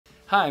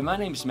Hi, my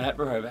name is Matt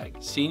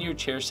Vrhovac, Senior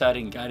Chairside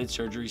and Guided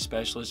Surgery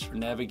Specialist for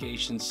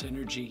Navigation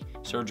Synergy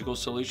Surgical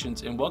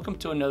Solutions, and welcome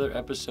to another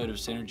episode of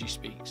Synergy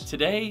Speaks.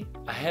 Today,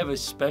 I have a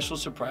special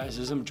surprise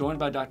as I'm joined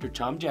by Dr.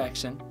 Tom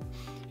Jackson,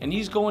 and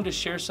he's going to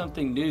share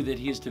something new that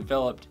he has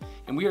developed,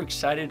 and we are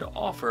excited to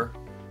offer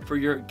for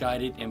your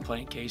guided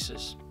implant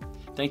cases.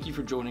 Thank you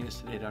for joining us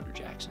today, Dr.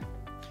 Jackson.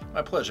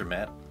 My pleasure,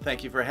 Matt.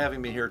 Thank you for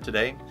having me here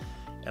today.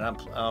 And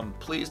I'm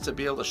pleased to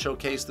be able to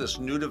showcase this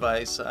new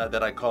device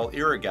that I call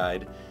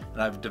IrriGUIDE,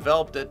 and I've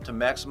developed it to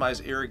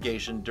maximize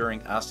irrigation during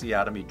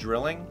osteotomy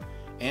drilling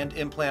and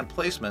implant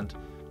placement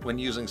when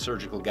using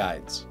surgical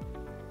guides.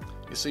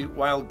 You see,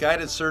 while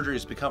guided surgery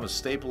has become a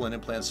staple in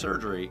implant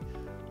surgery,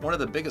 one of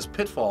the biggest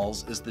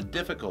pitfalls is the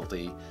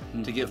difficulty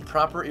to give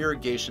proper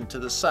irrigation to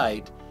the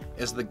site,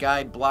 as the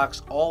guide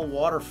blocks all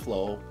water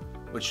flow,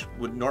 which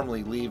would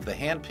normally leave the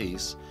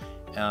handpiece,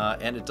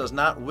 and it does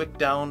not wick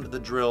down the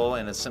drill,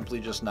 and it's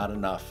simply just not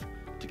enough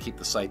to keep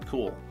the site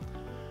cool.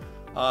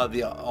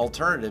 The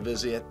alternative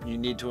is that you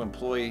need to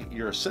employ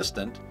your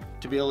assistant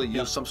to be able to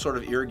use some sort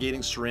of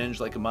irrigating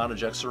syringe, like a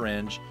monoject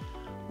syringe,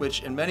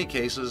 which in many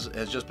cases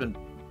has just been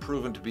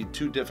proven to be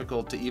too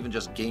difficult to even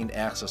just gain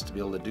access to be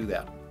able to do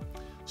that.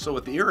 So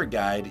with the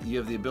IrriGUIDE, you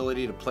have the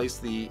ability to place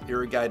the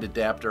IrriGUIDE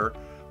adapter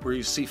where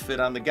you see fit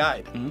on the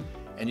guide.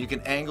 And you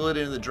can angle it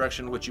in the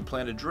direction which you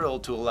plan to drill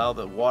to allow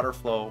the water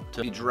flow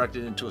to be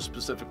directed into a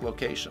specific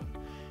location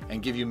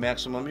and give you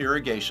maximum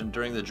irrigation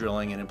during the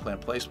drilling and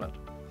implant placement.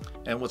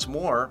 And what's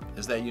more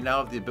is that you now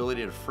have the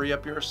ability to free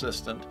up your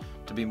assistant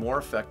to be more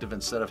effective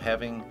instead of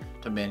having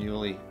to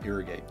manually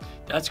irrigate.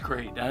 That's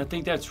great. And I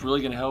think that's really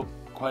going to help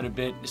quite a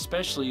bit,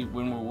 especially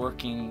when we're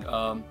working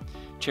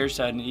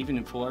chairside and even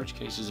in full arch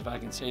cases, if I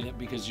can say that,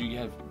 because you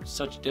have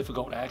such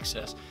difficult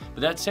access.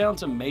 But that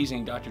sounds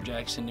amazing, Dr.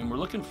 Jackson, and we're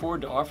looking forward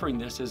to offering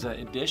this as an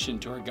addition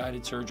to our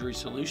guided surgery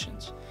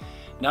solutions.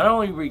 Not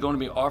only are we going to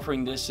be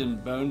offering this in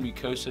bone,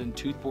 mucosa, and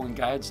tooth-borne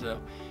guides,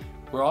 though,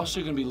 we're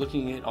also going to be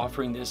looking at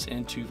offering this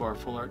into our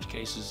full arch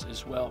cases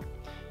as well.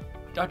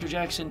 Dr.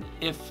 Jackson,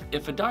 if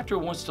a doctor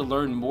wants to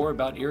learn more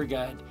about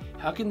IrriGUIDE,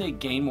 how can they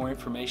gain more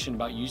information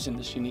about using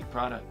this unique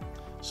product?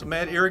 So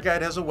Matt,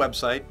 IrriGUIDE has a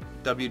website,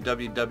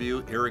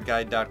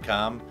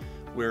 www.irriguide.com,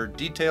 where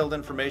detailed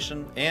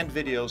information and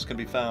videos can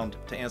be found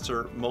to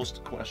answer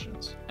most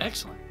questions.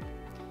 Excellent.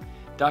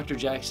 Dr.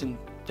 Jackson,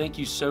 thank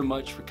you so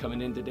much for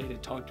coming in today to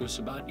talk to us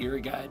about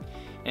IrriGUIDE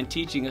and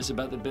teaching us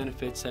about the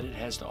benefits that it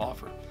has to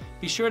offer.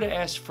 Be sure to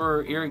ask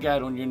for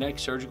IrriGUIDE on your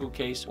next surgical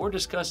case or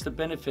discuss the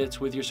benefits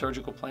with your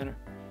surgical planner.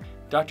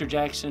 Dr.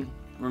 Jackson,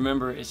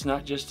 remember, it's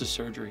not just a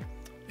surgery.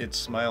 It's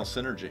Smile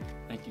Synergy.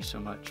 Thank you so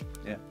much.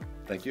 Yeah,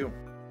 thank you.